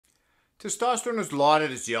Testosterone is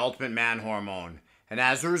lauded as the ultimate man hormone, and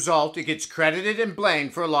as a result, it gets credited and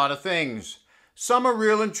blamed for a lot of things. Some are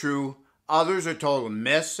real and true, others are total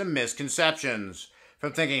myths and misconceptions.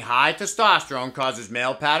 From thinking high testosterone causes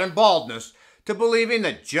male pattern baldness, to believing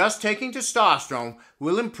that just taking testosterone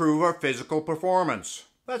will improve our physical performance.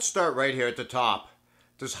 Let's start right here at the top.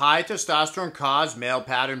 Does high testosterone cause male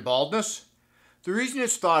pattern baldness? The reason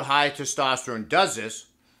it's thought high testosterone does this,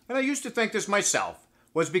 and I used to think this myself,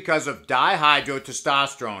 was because of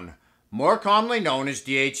dihydrotestosterone, more commonly known as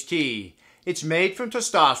DHT. It's made from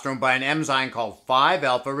testosterone by an enzyme called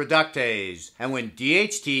 5-alpha reductase, and when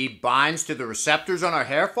DHT binds to the receptors on our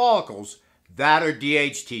hair follicles that are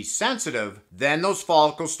DHT sensitive, then those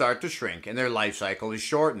follicles start to shrink and their life cycle is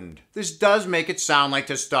shortened. This does make it sound like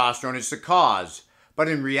testosterone is the cause, but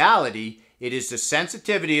in reality, it is the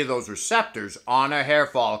sensitivity of those receptors on our hair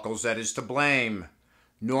follicles that is to blame.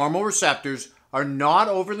 Normal receptors are not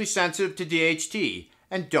overly sensitive to DHT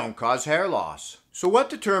and don't cause hair loss. So what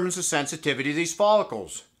determines the sensitivity of these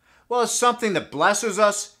follicles? Well, it's something that blesses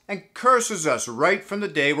us and curses us right from the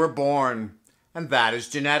day we're born, and that is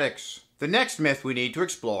genetics. The next myth we need to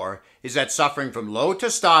explore is that suffering from low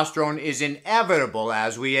testosterone is inevitable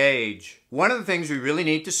as we age. One of the things we really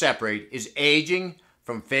need to separate is aging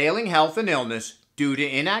from failing health and illness due to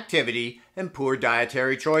inactivity and poor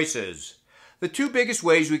dietary choices. The two biggest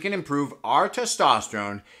ways we can improve our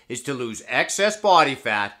testosterone is to lose excess body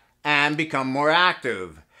fat and become more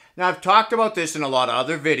active. Now, I've talked about this in a lot of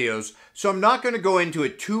other videos, so I'm not going to go into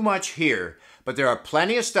it too much here, but there are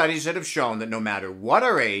plenty of studies that have shown that no matter what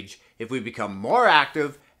our age, if we become more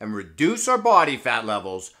active and reduce our body fat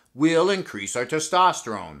levels, we'll increase our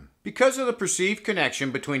testosterone. Because of the perceived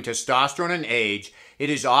connection between testosterone and age,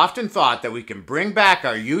 it is often thought that we can bring back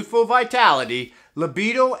our youthful vitality,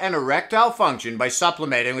 libido, and erectile function by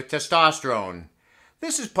supplementing with testosterone.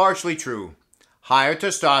 This is partially true. Higher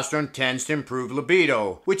testosterone tends to improve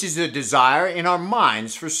libido, which is the desire in our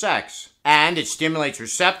minds for sex. And it stimulates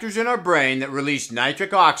receptors in our brain that release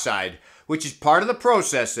nitric oxide, which is part of the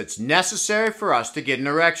process that's necessary for us to get an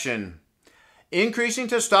erection. Increasing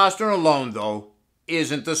testosterone alone, though,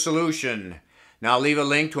 isn't the solution. Now I'll leave a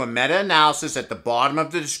link to a meta-analysis at the bottom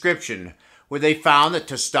of the description where they found that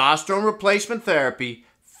testosterone replacement therapy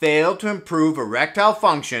failed to improve erectile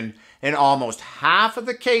function in almost half of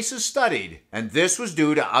the cases studied, and this was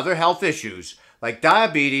due to other health issues like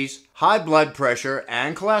diabetes, high blood pressure,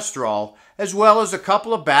 and cholesterol, as well as a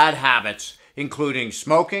couple of bad habits, including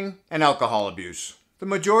smoking and alcohol abuse. The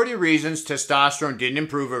majority of reasons testosterone didn't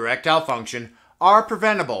improve erectile function are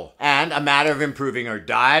preventable and a matter of improving our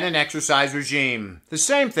diet and exercise regime. The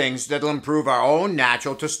same things that'll improve our own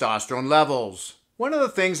natural testosterone levels. One of the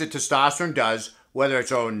things that testosterone does, whether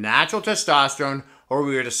it's our own natural testosterone or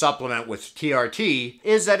we were to supplement with TRT,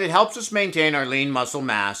 is that it helps us maintain our lean muscle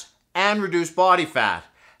mass and reduce body fat.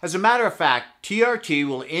 As a matter of fact, TRT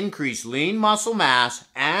will increase lean muscle mass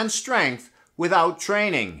and strength without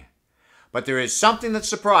training. But there is something that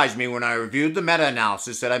surprised me when I reviewed the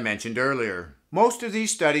meta-analysis that I mentioned earlier. Most of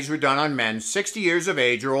these studies were done on men 60 years of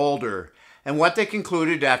age or older, and what they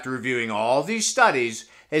concluded after reviewing all these studies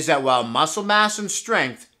is that while muscle mass and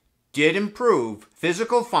strength did improve,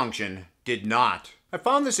 physical function did not. I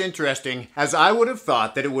found this interesting as I would have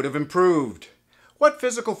thought that it would have improved. What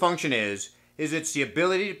physical function is it's the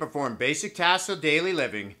ability to perform basic tasks of daily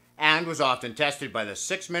living and was often tested by the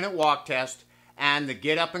 6-minute walk test and the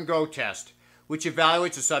get up and go test, which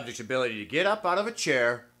evaluates a subject's ability to get up out of a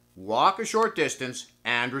chair, walk a short distance,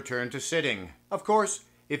 and return to sitting. Of course,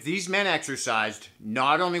 if these men exercised,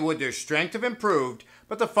 not only would their strength have improved,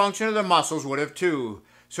 but the function of their muscles would have too.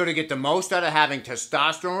 So to get the most out of having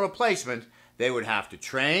testosterone replacement, they would have to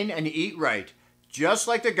train and eat right, just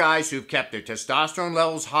like the guys who've kept their testosterone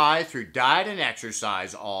levels high through diet and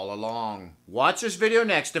exercise all along. Watch this video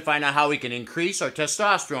next to find out how we can increase our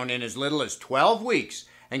testosterone in as little as 12 weeks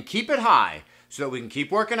and keep it high so that we can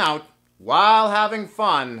keep working out while having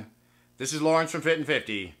fun. This is Lawrence from Fit and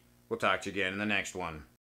 50. We'll talk to you again in the next one.